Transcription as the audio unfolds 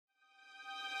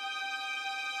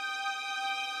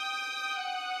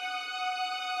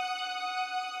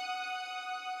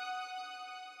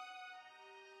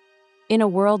In a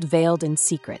world veiled in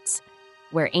secrets,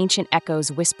 where ancient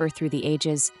echoes whisper through the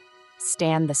ages,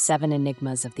 stand the seven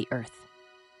enigmas of the earth.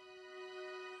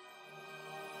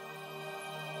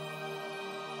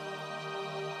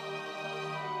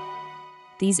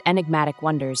 These enigmatic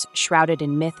wonders, shrouded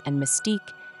in myth and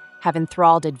mystique, have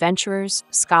enthralled adventurers,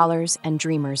 scholars, and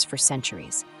dreamers for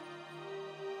centuries.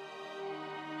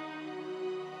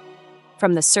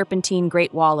 From the serpentine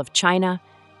Great Wall of China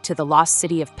to the lost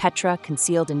city of Petra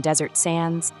concealed in desert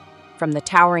sands, from the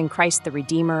towering Christ the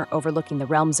Redeemer overlooking the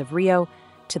realms of Rio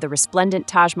to the resplendent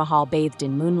Taj Mahal bathed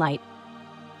in moonlight,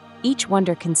 each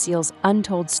wonder conceals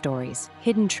untold stories,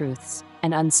 hidden truths,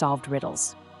 and unsolved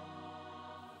riddles.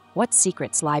 What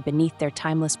secrets lie beneath their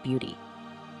timeless beauty?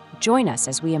 Join us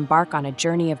as we embark on a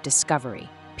journey of discovery,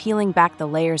 peeling back the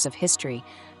layers of history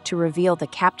to reveal the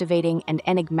captivating and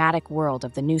enigmatic world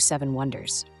of the new Seven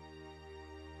Wonders.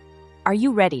 Are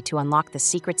you ready to unlock the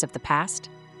secrets of the past?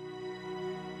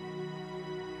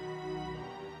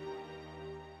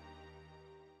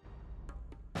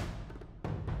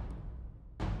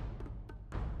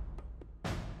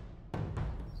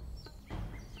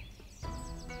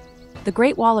 The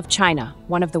Great Wall of China,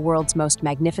 one of the world's most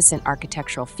magnificent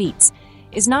architectural feats,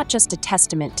 is not just a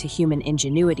testament to human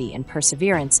ingenuity and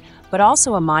perseverance, but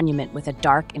also a monument with a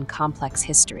dark and complex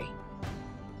history.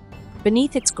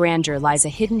 Beneath its grandeur lies a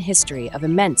hidden history of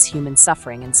immense human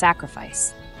suffering and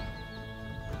sacrifice.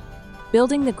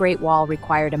 Building the Great Wall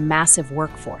required a massive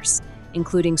workforce,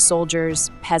 including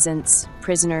soldiers, peasants,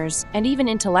 prisoners, and even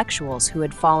intellectuals who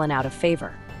had fallen out of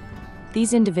favor.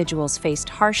 These individuals faced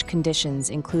harsh conditions,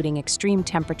 including extreme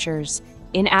temperatures,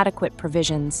 inadequate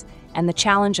provisions, and the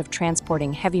challenge of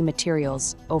transporting heavy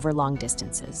materials over long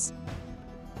distances.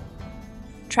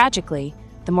 Tragically,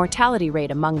 the mortality rate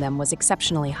among them was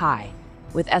exceptionally high,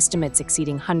 with estimates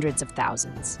exceeding hundreds of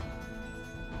thousands.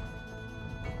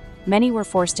 Many were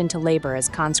forced into labor as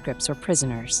conscripts or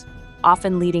prisoners,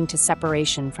 often leading to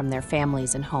separation from their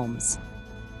families and homes.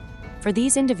 For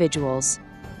these individuals,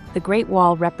 the Great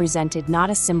Wall represented not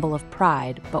a symbol of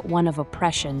pride, but one of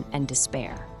oppression and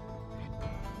despair.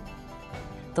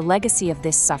 The legacy of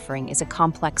this suffering is a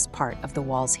complex part of the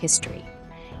wall's history.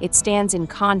 It stands in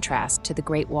contrast to the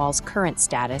Great Wall's current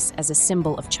status as a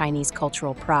symbol of Chinese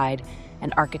cultural pride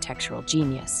and architectural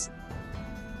genius.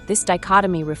 This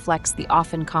dichotomy reflects the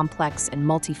often complex and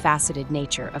multifaceted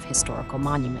nature of historical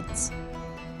monuments.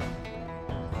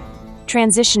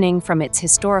 Transitioning from its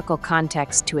historical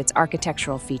context to its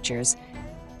architectural features,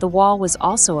 the wall was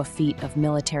also a feat of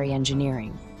military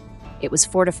engineering. It was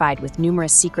fortified with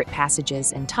numerous secret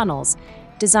passages and tunnels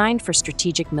designed for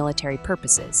strategic military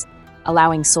purposes,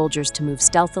 allowing soldiers to move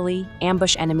stealthily,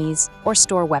 ambush enemies, or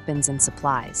store weapons and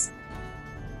supplies.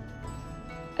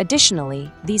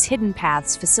 Additionally, these hidden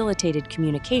paths facilitated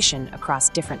communication across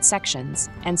different sections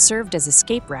and served as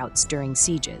escape routes during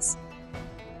sieges.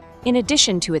 In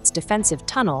addition to its defensive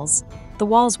tunnels, the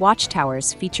wall's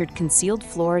watchtowers featured concealed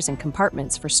floors and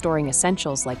compartments for storing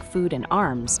essentials like food and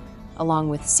arms, along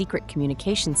with secret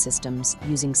communication systems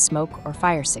using smoke or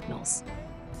fire signals.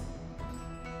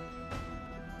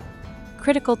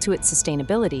 Critical to its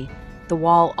sustainability, the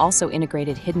wall also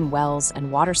integrated hidden wells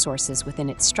and water sources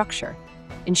within its structure,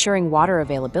 ensuring water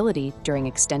availability during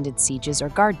extended sieges or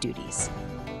guard duties.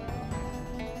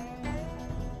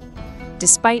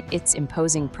 Despite its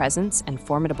imposing presence and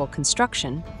formidable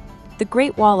construction, the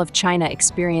Great Wall of China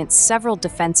experienced several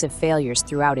defensive failures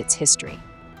throughout its history.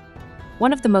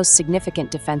 One of the most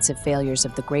significant defensive failures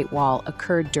of the Great Wall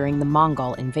occurred during the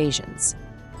Mongol invasions.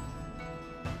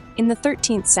 In the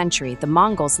 13th century, the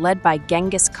Mongols, led by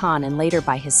Genghis Khan and later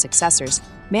by his successors,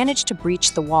 managed to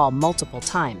breach the wall multiple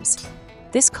times.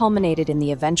 This culminated in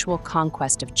the eventual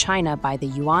conquest of China by the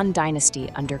Yuan dynasty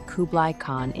under Kublai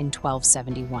Khan in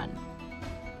 1271.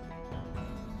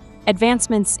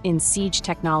 Advancements in siege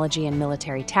technology and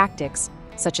military tactics,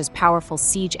 such as powerful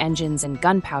siege engines and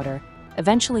gunpowder,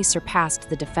 eventually surpassed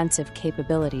the defensive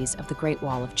capabilities of the Great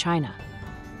Wall of China.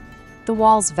 The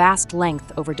wall's vast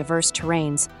length over diverse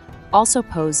terrains also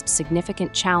posed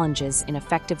significant challenges in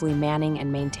effectively manning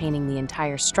and maintaining the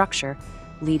entire structure,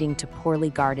 leading to poorly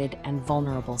guarded and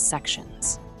vulnerable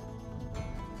sections.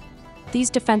 These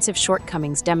defensive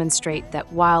shortcomings demonstrate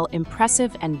that while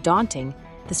impressive and daunting,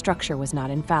 the structure was not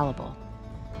infallible.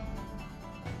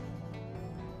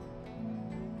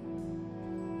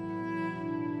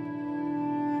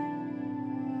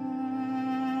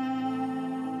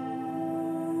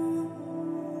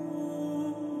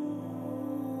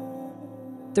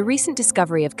 The recent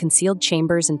discovery of concealed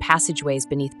chambers and passageways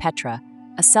beneath Petra,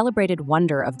 a celebrated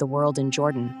wonder of the world in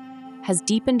Jordan, has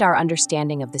deepened our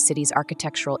understanding of the city's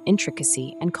architectural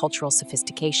intricacy and cultural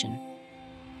sophistication.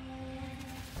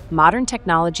 Modern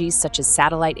technologies such as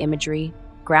satellite imagery,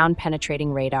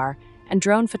 ground-penetrating radar, and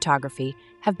drone photography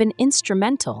have been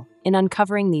instrumental in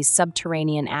uncovering these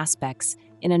subterranean aspects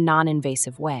in a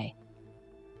non-invasive way.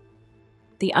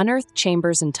 The unearthed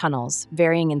chambers and tunnels,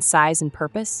 varying in size and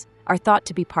purpose, are thought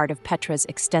to be part of Petra's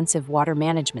extensive water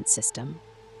management system,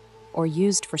 or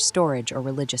used for storage or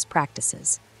religious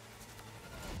practices.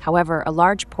 However, a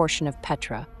large portion of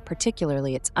Petra,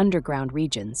 particularly its underground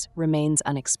regions, remains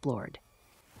unexplored.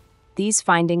 These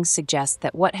findings suggest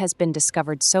that what has been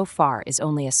discovered so far is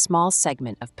only a small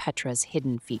segment of Petra's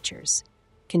hidden features.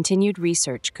 Continued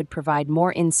research could provide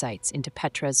more insights into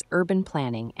Petra's urban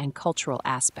planning and cultural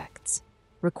aspects,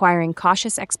 requiring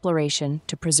cautious exploration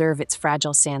to preserve its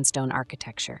fragile sandstone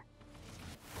architecture.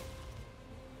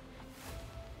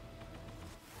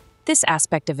 This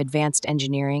aspect of advanced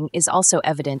engineering is also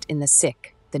evident in the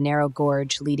Siq, the narrow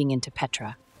gorge leading into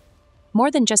Petra. More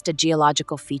than just a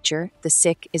geological feature, the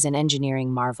Siq is an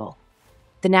engineering marvel.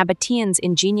 The Nabateans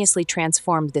ingeniously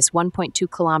transformed this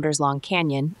 1.2 kilometers long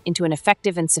canyon into an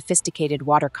effective and sophisticated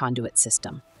water conduit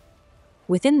system.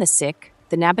 Within the Siq,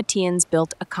 the Nabateans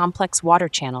built a complex water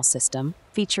channel system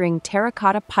featuring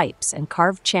terracotta pipes and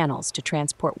carved channels to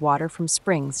transport water from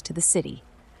springs to the city.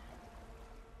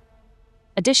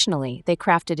 Additionally, they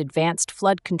crafted advanced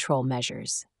flood control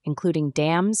measures, including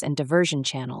dams and diversion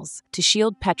channels, to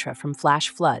shield Petra from flash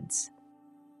floods.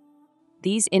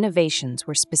 These innovations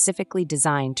were specifically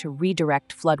designed to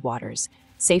redirect floodwaters,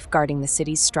 safeguarding the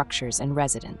city's structures and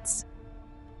residents.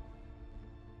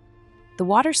 The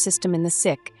water system in the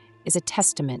Siq is a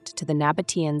testament to the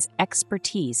Nabateans'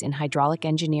 expertise in hydraulic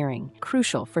engineering,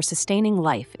 crucial for sustaining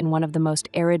life in one of the most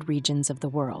arid regions of the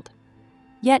world.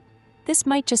 Yet, this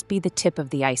might just be the tip of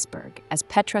the iceberg, as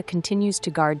Petra continues to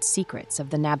guard secrets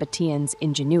of the Nabateans'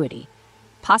 ingenuity,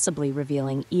 possibly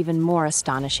revealing even more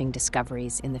astonishing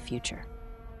discoveries in the future.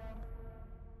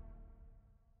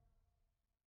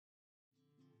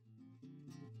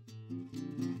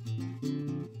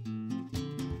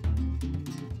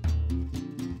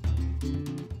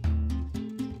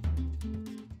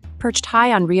 Perched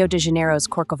high on Rio de Janeiro's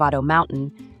Corcovado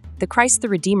Mountain, the Christ the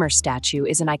Redeemer statue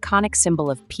is an iconic symbol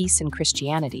of peace and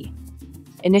Christianity.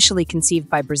 Initially conceived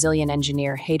by Brazilian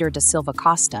engineer Heitor da Silva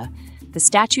Costa, the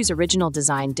statue's original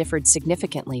design differed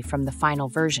significantly from the final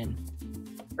version.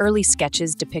 Early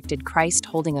sketches depicted Christ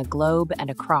holding a globe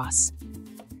and a cross.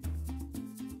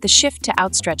 The shift to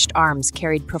outstretched arms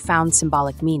carried profound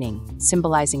symbolic meaning,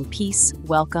 symbolizing peace,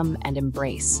 welcome, and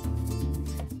embrace.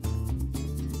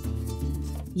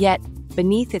 Yet,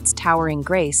 beneath its towering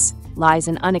grace lies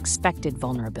an unexpected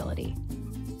vulnerability.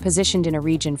 Positioned in a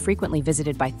region frequently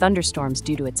visited by thunderstorms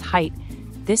due to its height,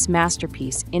 this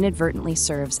masterpiece inadvertently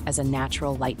serves as a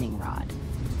natural lightning rod.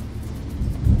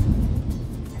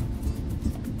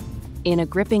 In a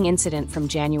gripping incident from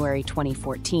January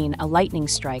 2014, a lightning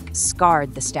strike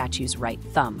scarred the statue's right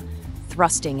thumb,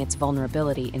 thrusting its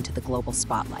vulnerability into the global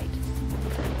spotlight.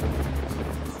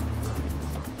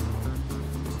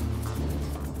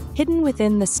 Hidden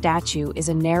within the statue is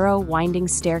a narrow, winding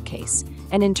staircase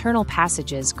and internal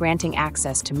passages granting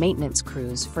access to maintenance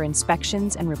crews for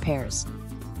inspections and repairs.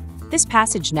 This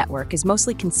passage network is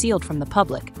mostly concealed from the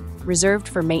public, reserved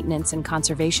for maintenance and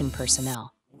conservation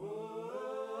personnel.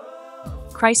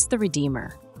 Christ the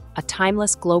Redeemer, a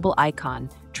timeless global icon,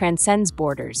 transcends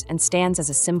borders and stands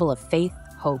as a symbol of faith,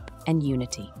 hope, and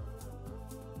unity.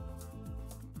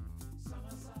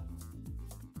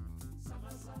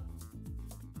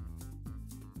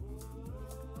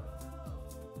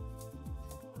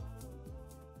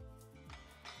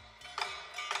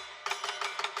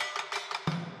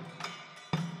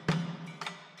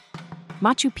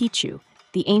 Machu Picchu,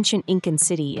 the ancient Incan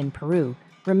city in Peru,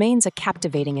 remains a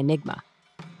captivating enigma.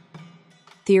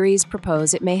 Theories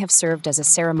propose it may have served as a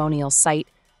ceremonial site,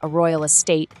 a royal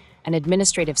estate, an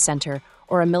administrative center,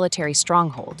 or a military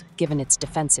stronghold, given its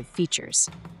defensive features.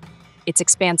 Its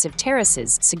expansive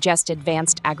terraces suggest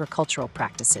advanced agricultural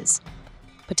practices,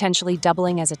 potentially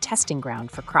doubling as a testing ground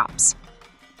for crops.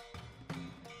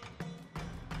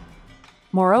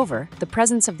 Moreover, the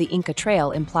presence of the Inca Trail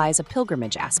implies a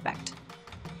pilgrimage aspect.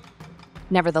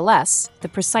 Nevertheless, the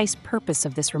precise purpose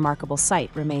of this remarkable site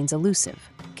remains elusive,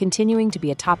 continuing to be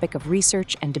a topic of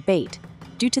research and debate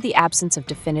due to the absence of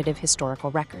definitive historical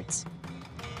records.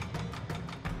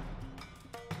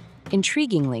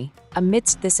 Intriguingly,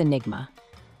 amidst this enigma,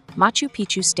 Machu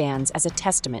Picchu stands as a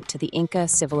testament to the Inca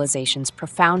civilization's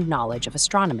profound knowledge of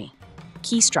astronomy.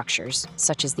 Key structures,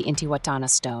 such as the Intihuatana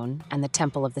stone and the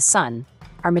Temple of the Sun,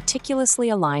 are meticulously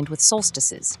aligned with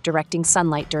solstices, directing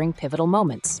sunlight during pivotal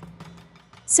moments.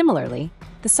 Similarly,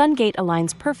 The sun gate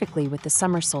aligns perfectly with the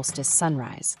summer solstice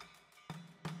sunrise.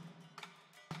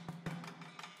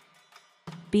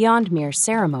 Beyond mere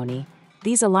ceremony,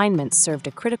 these alignments served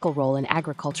a critical role in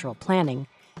agricultural planning,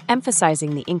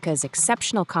 emphasizing the Incas'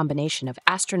 exceptional combination of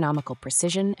astronomical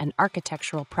precision and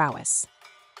architectural prowess.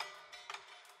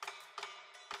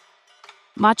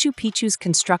 Machu Picchu's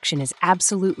construction is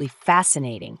absolutely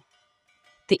fascinating.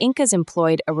 The Incas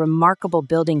employed a remarkable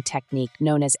building technique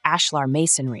known as ashlar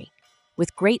masonry.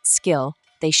 With great skill,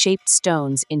 they shaped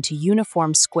stones into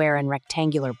uniform square and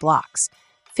rectangular blocks,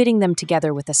 fitting them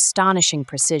together with astonishing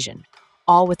precision,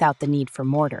 all without the need for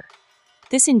mortar.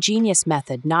 This ingenious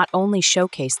method not only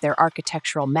showcased their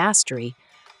architectural mastery,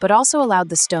 but also allowed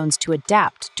the stones to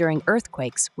adapt during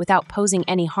earthquakes without posing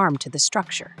any harm to the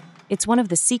structure. It's one of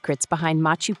the secrets behind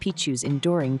Machu Picchu's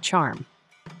enduring charm.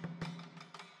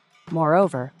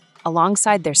 Moreover,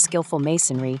 alongside their skillful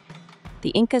masonry, the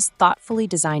Incas thoughtfully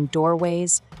designed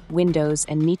doorways, windows,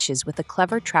 and niches with a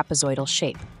clever trapezoidal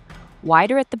shape,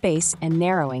 wider at the base and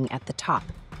narrowing at the top.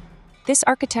 This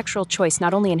architectural choice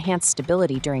not only enhanced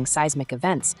stability during seismic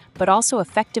events, but also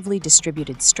effectively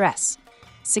distributed stress,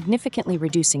 significantly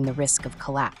reducing the risk of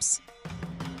collapse.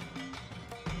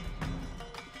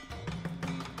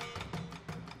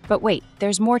 But wait,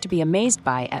 there's more to be amazed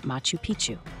by at Machu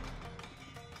Picchu.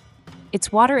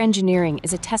 Its water engineering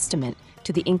is a testament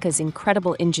to the Incas'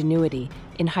 incredible ingenuity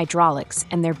in hydraulics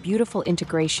and their beautiful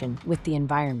integration with the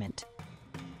environment.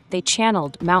 They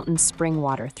channeled mountain spring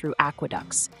water through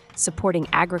aqueducts, supporting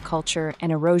agriculture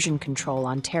and erosion control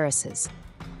on terraces.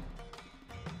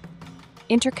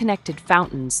 Interconnected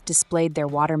fountains displayed their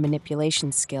water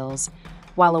manipulation skills,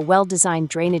 while a well-designed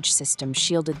drainage system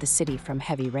shielded the city from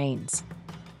heavy rains.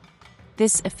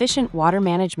 This efficient water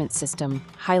management system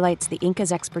highlights the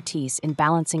Incas' expertise in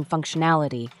balancing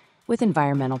functionality with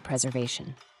environmental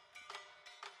preservation.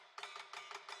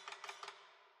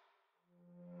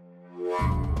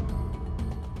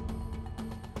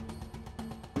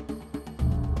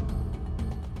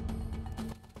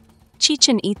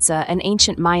 Chichen Itza, an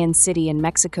ancient Mayan city in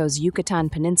Mexico's Yucatan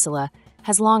Peninsula,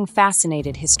 has long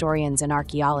fascinated historians and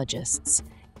archaeologists.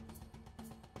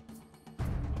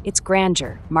 Its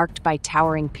grandeur, marked by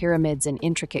towering pyramids and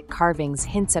intricate carvings,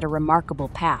 hints at a remarkable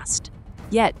past.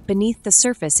 Yet, beneath the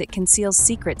surface, it conceals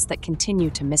secrets that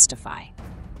continue to mystify.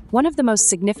 One of the most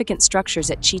significant structures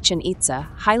at Chichen Itza,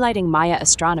 highlighting Maya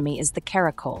astronomy, is the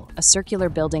caracol, a circular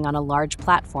building on a large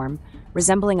platform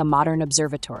resembling a modern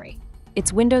observatory.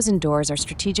 Its windows and doors are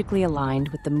strategically aligned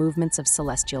with the movements of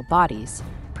celestial bodies,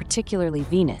 particularly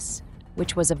Venus,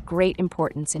 which was of great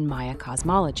importance in Maya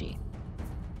cosmology.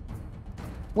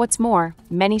 What's more,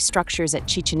 many structures at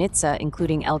Chichen Itza,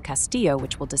 including El Castillo,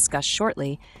 which we'll discuss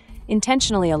shortly,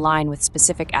 intentionally align with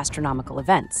specific astronomical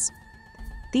events.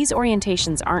 These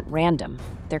orientations aren't random,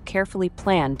 they're carefully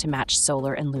planned to match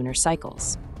solar and lunar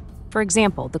cycles. For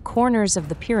example, the corners of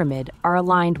the pyramid are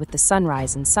aligned with the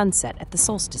sunrise and sunset at the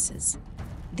solstices.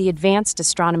 The advanced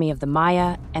astronomy of the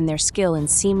Maya and their skill in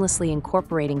seamlessly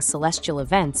incorporating celestial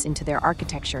events into their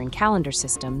architecture and calendar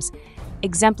systems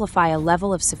exemplify a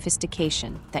level of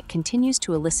sophistication that continues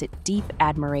to elicit deep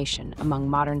admiration among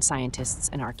modern scientists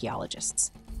and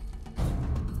archaeologists.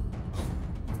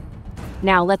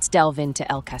 Now let's delve into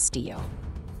El Castillo.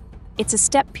 It's a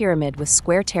step pyramid with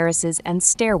square terraces and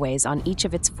stairways on each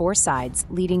of its four sides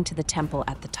leading to the temple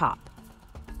at the top.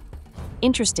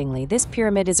 Interestingly, this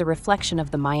pyramid is a reflection of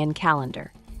the Mayan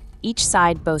calendar. Each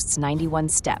side boasts 91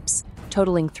 steps,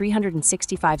 totaling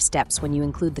 365 steps when you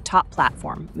include the top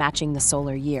platform, matching the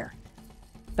solar year.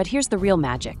 But here's the real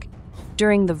magic.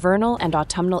 During the vernal and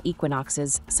autumnal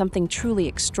equinoxes, something truly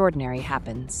extraordinary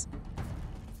happens.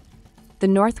 The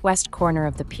northwest corner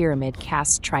of the pyramid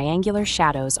casts triangular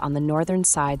shadows on the northern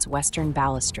side's western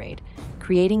balustrade,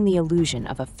 creating the illusion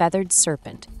of a feathered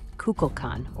serpent,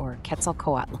 Kukulkan or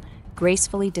Quetzalcoatl,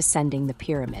 gracefully descending the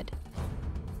pyramid.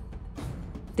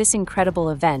 This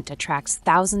incredible event attracts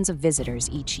thousands of visitors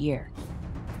each year.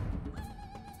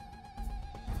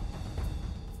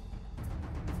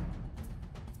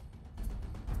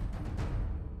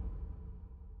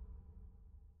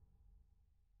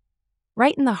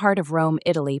 Right in the heart of Rome,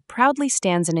 Italy, proudly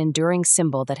stands an enduring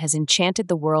symbol that has enchanted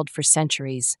the world for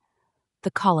centuries: the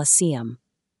Colosseum.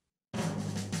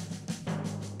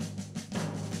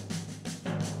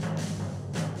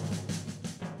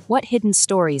 What hidden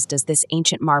stories does this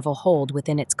ancient marvel hold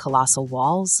within its colossal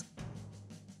walls?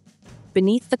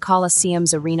 Beneath the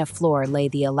Colosseum's arena floor lay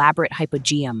the elaborate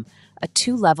hypogeum, a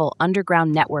two-level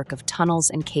underground network of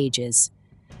tunnels and cages.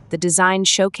 The design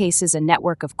showcases a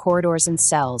network of corridors and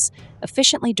cells,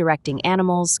 efficiently directing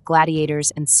animals,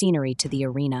 gladiators, and scenery to the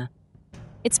arena.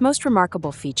 Its most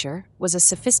remarkable feature was a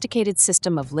sophisticated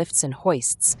system of lifts and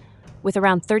hoists, with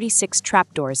around 36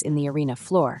 trapdoors in the arena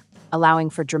floor, allowing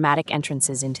for dramatic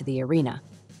entrances into the arena.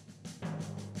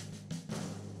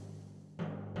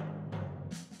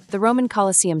 The Roman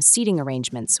Colosseum's seating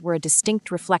arrangements were a distinct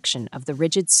reflection of the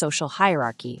rigid social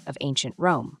hierarchy of ancient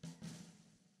Rome.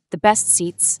 The best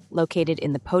seats, located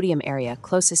in the podium area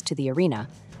closest to the arena,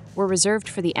 were reserved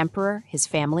for the emperor, his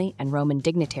family, and Roman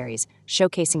dignitaries,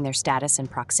 showcasing their status and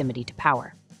proximity to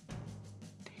power.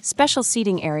 Special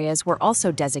seating areas were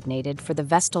also designated for the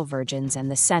Vestal Virgins and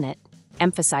the Senate,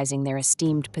 emphasizing their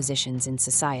esteemed positions in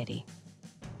society.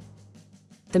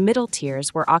 The middle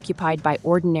tiers were occupied by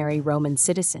ordinary Roman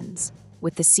citizens,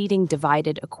 with the seating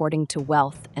divided according to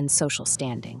wealth and social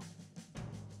standing.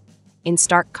 In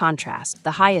stark contrast,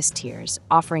 the highest tiers,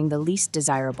 offering the least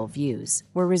desirable views,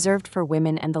 were reserved for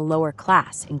women and the lower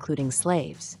class, including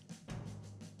slaves.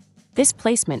 This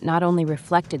placement not only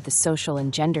reflected the social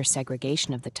and gender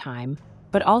segregation of the time,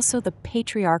 but also the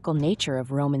patriarchal nature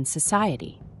of Roman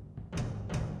society.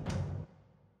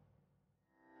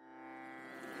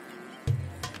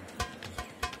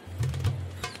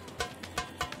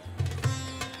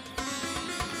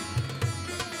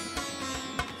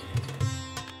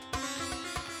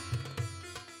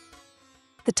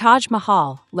 The Taj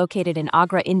Mahal, located in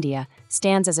Agra, India,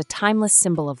 stands as a timeless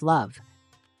symbol of love.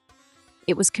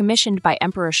 It was commissioned by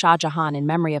Emperor Shah Jahan in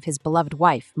memory of his beloved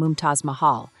wife, Mumtaz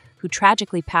Mahal, who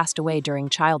tragically passed away during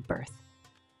childbirth.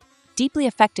 Deeply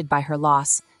affected by her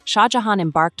loss, Shah Jahan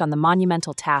embarked on the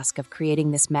monumental task of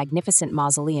creating this magnificent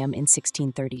mausoleum in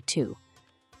 1632.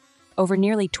 Over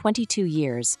nearly 22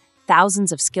 years,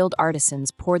 thousands of skilled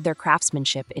artisans poured their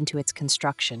craftsmanship into its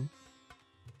construction.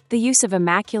 The use of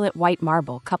immaculate white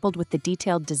marble, coupled with the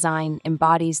detailed design,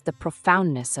 embodies the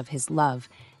profoundness of his love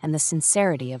and the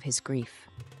sincerity of his grief.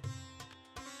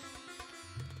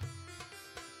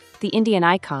 The Indian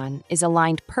icon is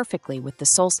aligned perfectly with the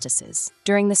solstices.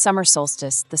 During the summer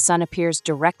solstice, the sun appears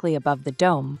directly above the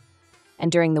dome, and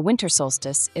during the winter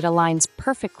solstice, it aligns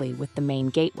perfectly with the main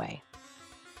gateway.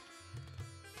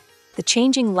 The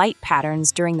changing light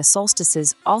patterns during the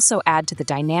solstices also add to the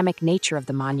dynamic nature of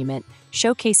the monument,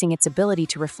 showcasing its ability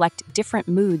to reflect different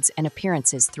moods and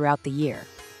appearances throughout the year.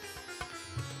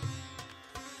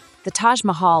 The Taj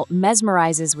Mahal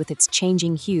mesmerizes with its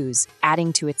changing hues,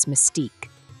 adding to its mystique.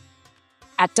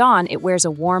 At dawn, it wears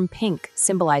a warm pink,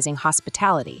 symbolizing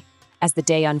hospitality. As the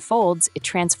day unfolds, it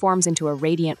transforms into a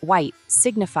radiant white,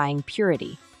 signifying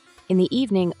purity. In the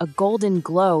evening, a golden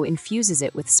glow infuses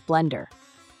it with splendor.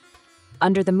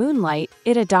 Under the moonlight,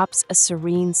 it adopts a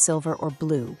serene silver or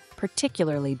blue,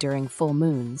 particularly during full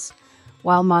moons,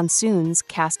 while monsoons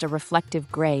cast a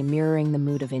reflective gray mirroring the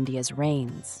mood of India's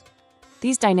rains.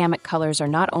 These dynamic colors are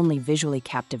not only visually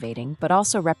captivating, but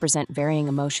also represent varying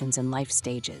emotions and life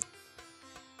stages.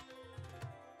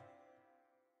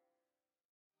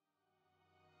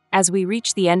 As we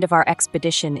reach the end of our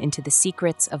expedition into the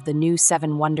secrets of the new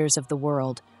 7 wonders of the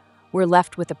world, we're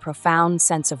left with a profound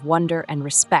sense of wonder and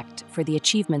respect for the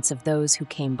achievements of those who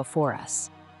came before us.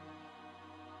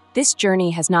 This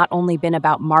journey has not only been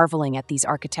about marveling at these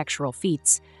architectural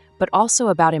feats, but also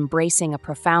about embracing a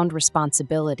profound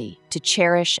responsibility to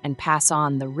cherish and pass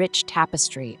on the rich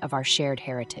tapestry of our shared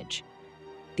heritage.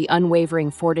 The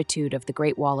unwavering fortitude of the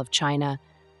Great Wall of China,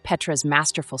 Petra's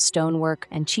masterful stonework,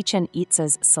 and Chichen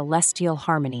Itza's celestial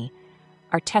harmony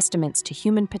are testaments to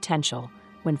human potential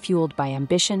when fueled by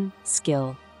ambition,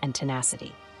 skill, and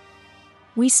tenacity.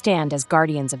 We stand as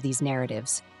guardians of these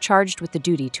narratives, charged with the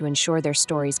duty to ensure their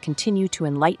stories continue to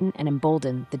enlighten and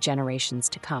embolden the generations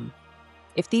to come.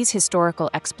 If these historical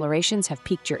explorations have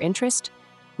piqued your interest,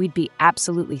 we'd be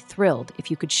absolutely thrilled if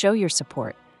you could show your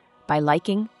support by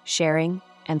liking, sharing,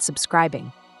 and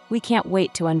subscribing. We can't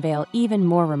wait to unveil even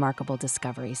more remarkable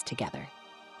discoveries together.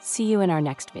 See you in our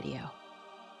next video.